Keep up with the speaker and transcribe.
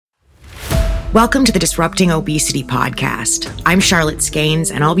Welcome to the Disrupting Obesity podcast. I'm Charlotte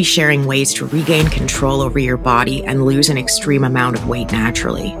Skanes, and I'll be sharing ways to regain control over your body and lose an extreme amount of weight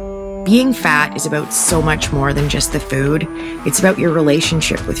naturally. Being fat is about so much more than just the food. It's about your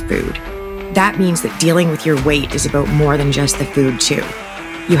relationship with food. That means that dealing with your weight is about more than just the food, too.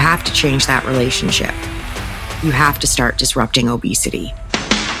 You have to change that relationship. You have to start disrupting obesity.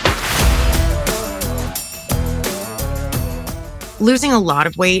 Losing a lot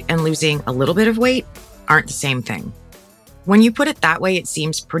of weight and losing a little bit of weight aren't the same thing. When you put it that way, it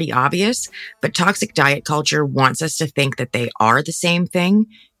seems pretty obvious, but toxic diet culture wants us to think that they are the same thing,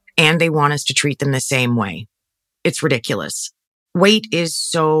 and they want us to treat them the same way. It's ridiculous. Weight is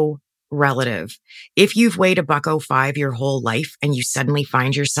so relative. If you've weighed $105 your whole life and you suddenly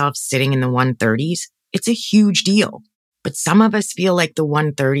find yourself sitting in the 130s, it's a huge deal. But some of us feel like the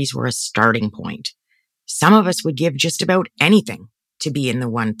 130s were a starting point. Some of us would give just about anything to be in the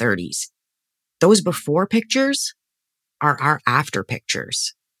 130s. Those before pictures are our after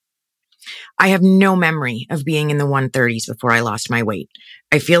pictures. I have no memory of being in the 130s before I lost my weight.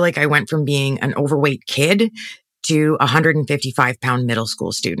 I feel like I went from being an overweight kid to a 155-pound middle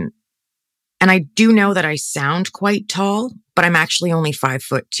school student. And I do know that I sound quite tall, but I'm actually only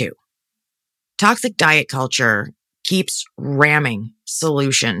 5'2". Toxic diet culture keeps ramming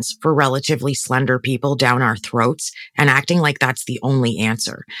solutions for relatively slender people down our throats and acting like that's the only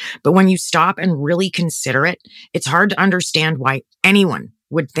answer. But when you stop and really consider it, it's hard to understand why anyone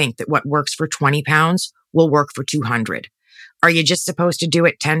would think that what works for 20 pounds will work for 200. Are you just supposed to do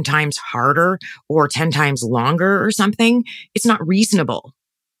it 10 times harder or 10 times longer or something? It's not reasonable.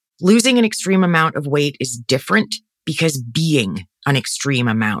 Losing an extreme amount of weight is different because being an extreme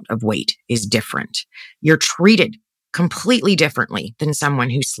amount of weight is different. You're treated completely differently than someone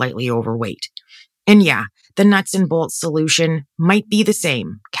who's slightly overweight. And yeah, the nuts and bolts solution might be the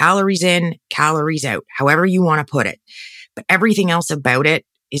same. Calories in, calories out, however you want to put it. But everything else about it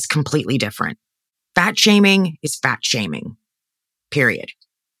is completely different. Fat shaming is fat shaming. Period.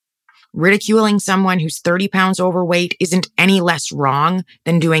 Ridiculing someone who's 30 pounds overweight isn't any less wrong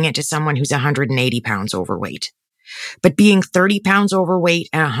than doing it to someone who's 180 pounds overweight. But being 30 pounds overweight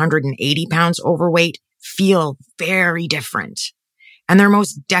and 180 pounds overweight feel very different. And they're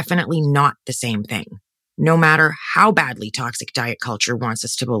most definitely not the same thing, no matter how badly toxic diet culture wants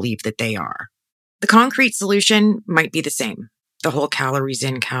us to believe that they are. The concrete solution might be the same, the whole calories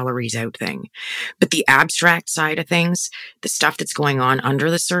in, calories out thing. But the abstract side of things, the stuff that's going on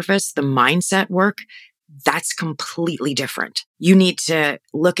under the surface, the mindset work, that's completely different. You need to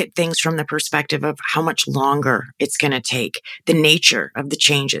look at things from the perspective of how much longer it's going to take, the nature of the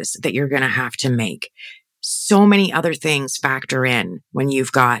changes that you're going to have to make. So many other things factor in when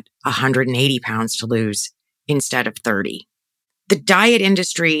you've got 180 pounds to lose instead of 30. The diet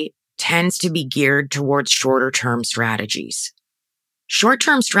industry tends to be geared towards shorter-term strategies.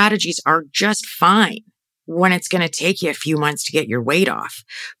 Short-term strategies are just fine when it's going to take you a few months to get your weight off,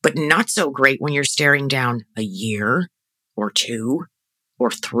 but not so great when you're staring down a year or 2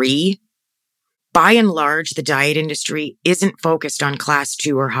 or 3. By and large, the diet industry isn't focused on class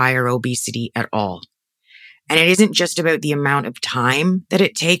 2 or higher obesity at all. And it isn't just about the amount of time that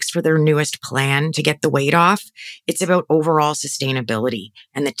it takes for their newest plan to get the weight off. It's about overall sustainability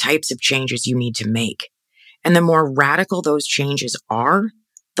and the types of changes you need to make. And the more radical those changes are,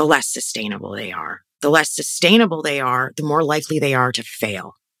 the less sustainable they are. The less sustainable they are, the more likely they are to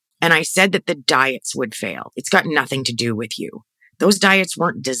fail. And I said that the diets would fail. It's got nothing to do with you. Those diets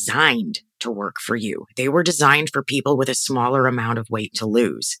weren't designed to work for you. They were designed for people with a smaller amount of weight to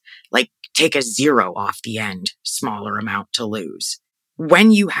lose. Like take a 0 off the end, smaller amount to lose.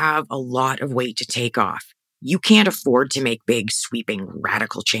 When you have a lot of weight to take off, you can't afford to make big, sweeping,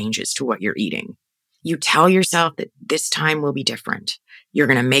 radical changes to what you're eating. You tell yourself that this time will be different. You're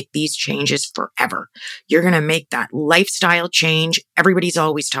going to make these changes forever. You're going to make that lifestyle change everybody's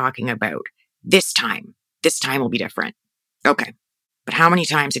always talking about. This time will be different. Okay. But how many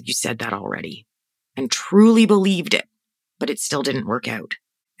times have you said that already and truly believed it, but it still didn't work out?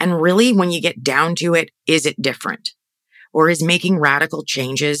 And really, when you get down to it, is it different? Or is making radical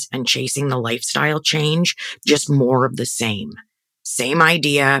changes and chasing the lifestyle change just more of the same? Same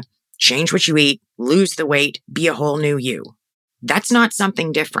idea, change what you eat, lose the weight, be a whole new you. That's not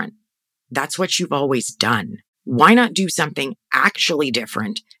something different. That's what you've always done. Why not do something actually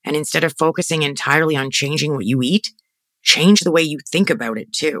different? And instead of focusing entirely on changing what you eat, change the way you think about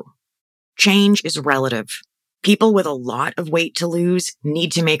it too. Change is relative. People with a lot of weight to lose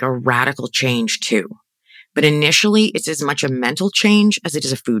need to make a radical change too. But initially, it's as much a mental change as it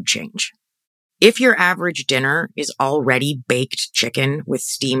is a food change. If your average dinner is already baked chicken with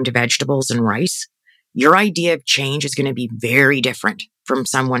steamed vegetables and rice, your idea of change is going to be very different from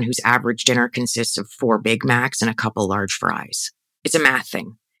someone whose average dinner consists of 4 Big Macs and a couple large fries. It's a math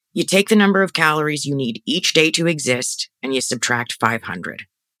thing. You take the number of calories you need each day to exist and you subtract 500.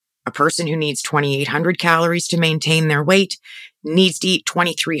 A person who needs 2,800 calories to maintain their weight needs to eat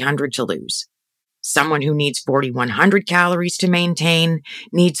 2,300 to lose. Someone who needs 4,100 calories to maintain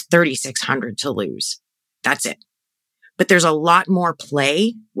needs 3,600 to lose. That's it. But there's a lot more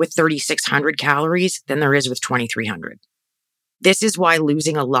play with 3,600 calories than there is with 2,300. This is why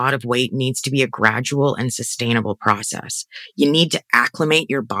losing a lot of weight needs to be a gradual and sustainable process. You need to acclimate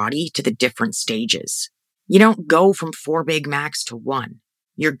your body to the different stages. You don't go from 4 Big Macs to 1.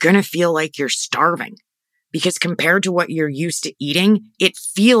 You're going to feel like you're starving because compared to what you're used to eating, it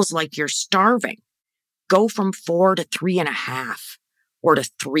feels like you're starving. Go from 4 to 3.5 or to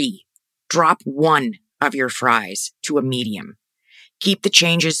 3. Drop 1 of your fries to a medium. Keep the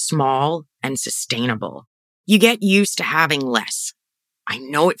changes small and sustainable. You get used to having less. I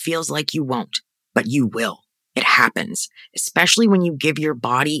know it feels like you won't, but you will. It happens, especially when you give your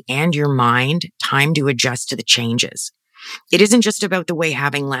body and your mind time to adjust to the changes. It isn't just about the way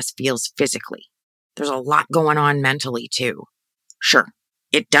having less feels physically. There's a lot going on mentally too. Sure,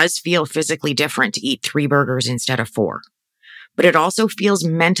 it does feel physically different to eat 3 burgers instead of 4, but it also feels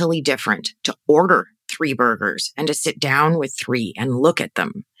mentally different to order 3 burgers and to sit down with 3 and look at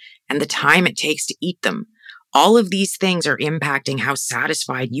them and the time it takes to eat them. All of these things are impacting how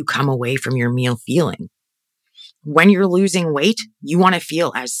satisfied you come away from your meal feeling. When you're losing weight, you want to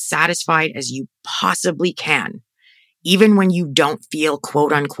feel as satisfied as you possibly can, even when you don't feel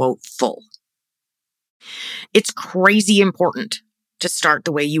quote unquote full. It's crazy important to start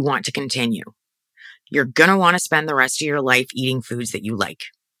the way you want to continue. You're going to want to spend the rest of your life eating foods that you like.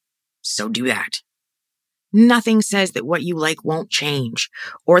 So do that. Nothing says that what you like won't change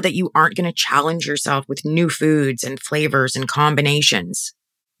or that you aren't going to challenge yourself with new foods and flavors and combinations.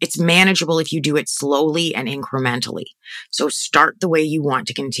 It's manageable if you do it slowly and incrementally. So start the way you want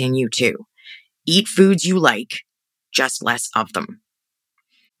to continue too. Eat foods you like, just less of them.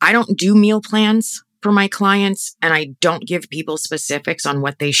 I don't do meal plans for my clients and I don't give people specifics on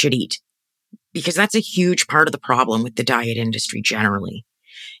what they should eat because that's a huge part of the problem with the diet industry generally.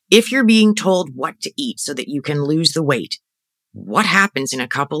 If you're being told what to eat so that you can lose the weight, what happens in a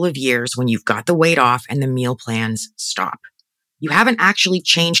couple of years when you've got the weight off and the meal plans stop? You haven't actually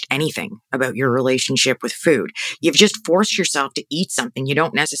changed anything about your relationship with food. You've just forced yourself to eat something you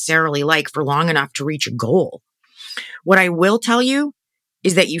don't necessarily like for long enough to reach a goal. What I will tell you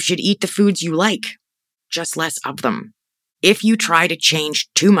is that you should eat the foods you like, just less of them. If you try to change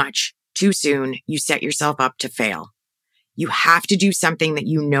too much, too soon, you set yourself up to fail. You have to do something that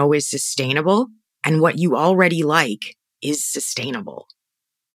you know is sustainable, and what you already like is sustainable.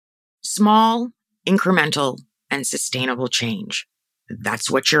 Small, incremental, and sustainable change. That's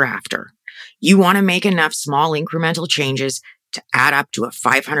what you're after. You want to make enough small, incremental changes to add up to a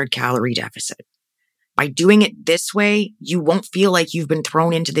 500-calorie deficit. By doing it this way, you won't feel like you've been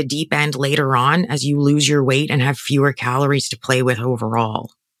thrown into the deep end later on as you lose your weight and have fewer calories to play with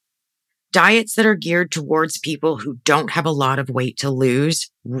overall. Diets that are geared towards people who don't have a lot of weight to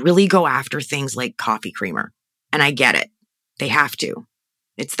lose really go after things like coffee creamer. And I get it. They have to.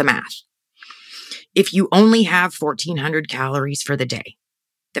 It's the math. If you only have 1,400 calories for the day,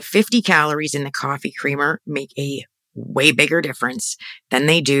 the 50 calories in the coffee creamer make a way bigger difference than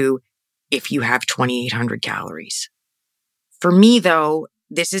they do if you have 2,800 calories. For me, though,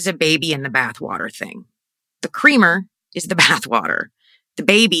 this is a baby in the bathwater thing. The creamer is the bathwater. The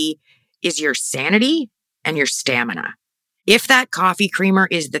baby is your sanity and your stamina. If that coffee creamer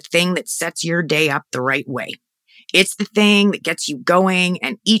is the thing that sets your day up the right way, it's the thing that gets you going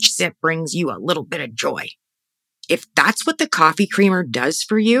and each sip brings you a little bit of joy. If that's what the coffee creamer does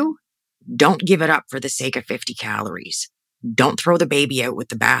for you, don't give it up for the sake of 50 calories. Don't throw the baby out with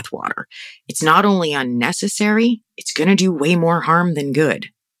the bathwater. It's not only unnecessary, it's going to do way more harm than good.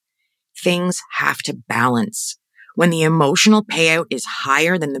 Things have to balance. When the emotional payout is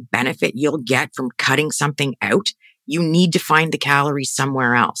higher than the benefit you'll get from cutting something out, you need to find the calories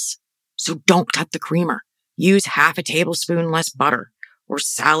somewhere else. So don't cut the creamer. Use half a tablespoon less butter or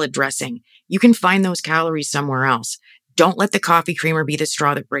salad dressing. You can find those calories somewhere else. Don't let the coffee creamer be the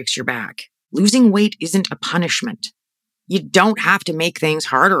straw that breaks your back. Losing weight isn't a punishment. You don't have to make things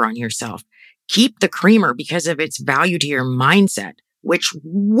harder on yourself. Keep the creamer because of its value to your mindset, which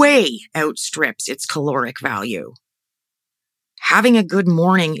way outstrips its caloric value. Having a good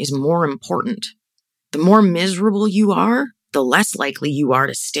morning is more important. The more miserable you are, the less likely you are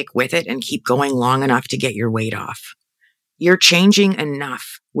to stick with it and keep going long enough to get your weight off. You're changing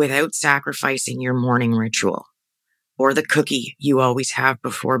enough without sacrificing your morning ritual, or the cookie you always have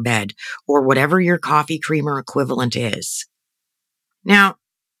before bed, or whatever your coffee creamer equivalent is. Now,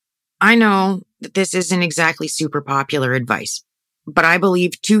 I know that this isn't exactly super popular advice, but I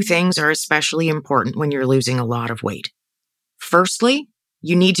believe two things are especially important when you're losing a lot of weight. Firstly,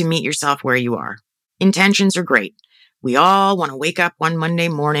 you need to meet yourself where you are. Intentions are great. We all want to wake up one Monday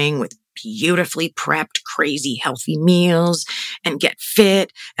morning with beautifully prepped, crazy, healthy meals and get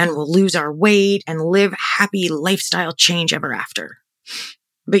fit, and we'll lose our weight and live happy lifestyle change ever after.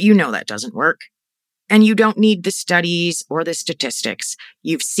 But you know that doesn't work. And you don't need the studies or the statistics.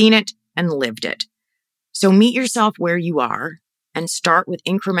 You've seen it and lived it. So meet yourself where you are and start with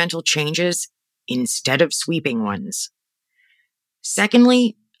incremental changes instead of sweeping ones.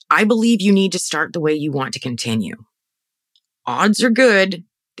 Secondly, I believe you need to start the way you want to continue. Odds are good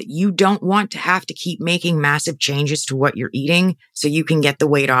that you don't want to have to keep making massive changes to what you're eating so you can get the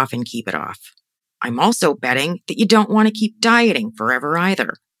weight off and keep it off. I'm also betting that you don't want to keep dieting forever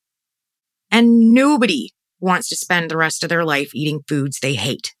either. And nobody wants to spend the rest of their life eating foods they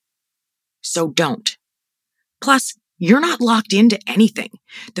hate. So don't. Plus, you're not locked into anything.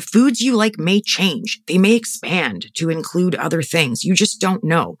 The foods you like may change. They may expand to include other things. You just don't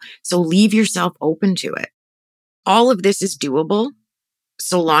know. So leave yourself open to it. All of this is doable,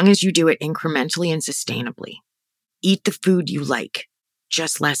 so long as you do it incrementally and sustainably. Eat the food you like,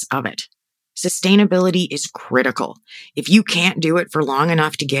 just less of it. Sustainability is critical. If you can't do it for long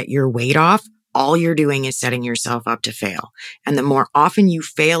enough to get your weight off, all you're doing is setting yourself up to fail. And the more often you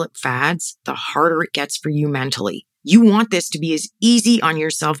fail at fads, the harder it gets for you mentally. You want this to be as easy on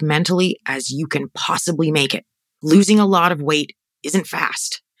yourself mentally as you can possibly make it. Losing a lot of weight isn't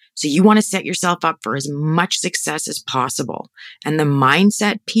fast. So you want to set yourself up for as much success as possible. And the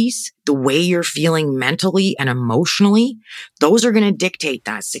mindset piece, the way you're feeling mentally and emotionally, those are going to dictate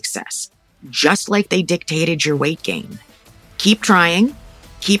that success, just like they dictated your weight gain. Keep trying,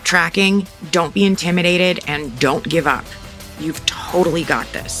 keep tracking, don't be intimidated, and don't give up. You've totally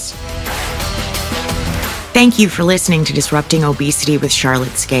got this. Thank you for listening to Disrupting Obesity with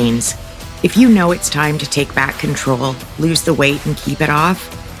Charlotte Skanes. If you know it's time to take back control, lose the weight, and keep it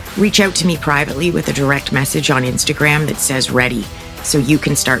off, reach out to me privately with a direct message on Instagram that says ready, so you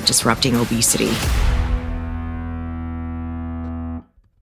can start disrupting obesity.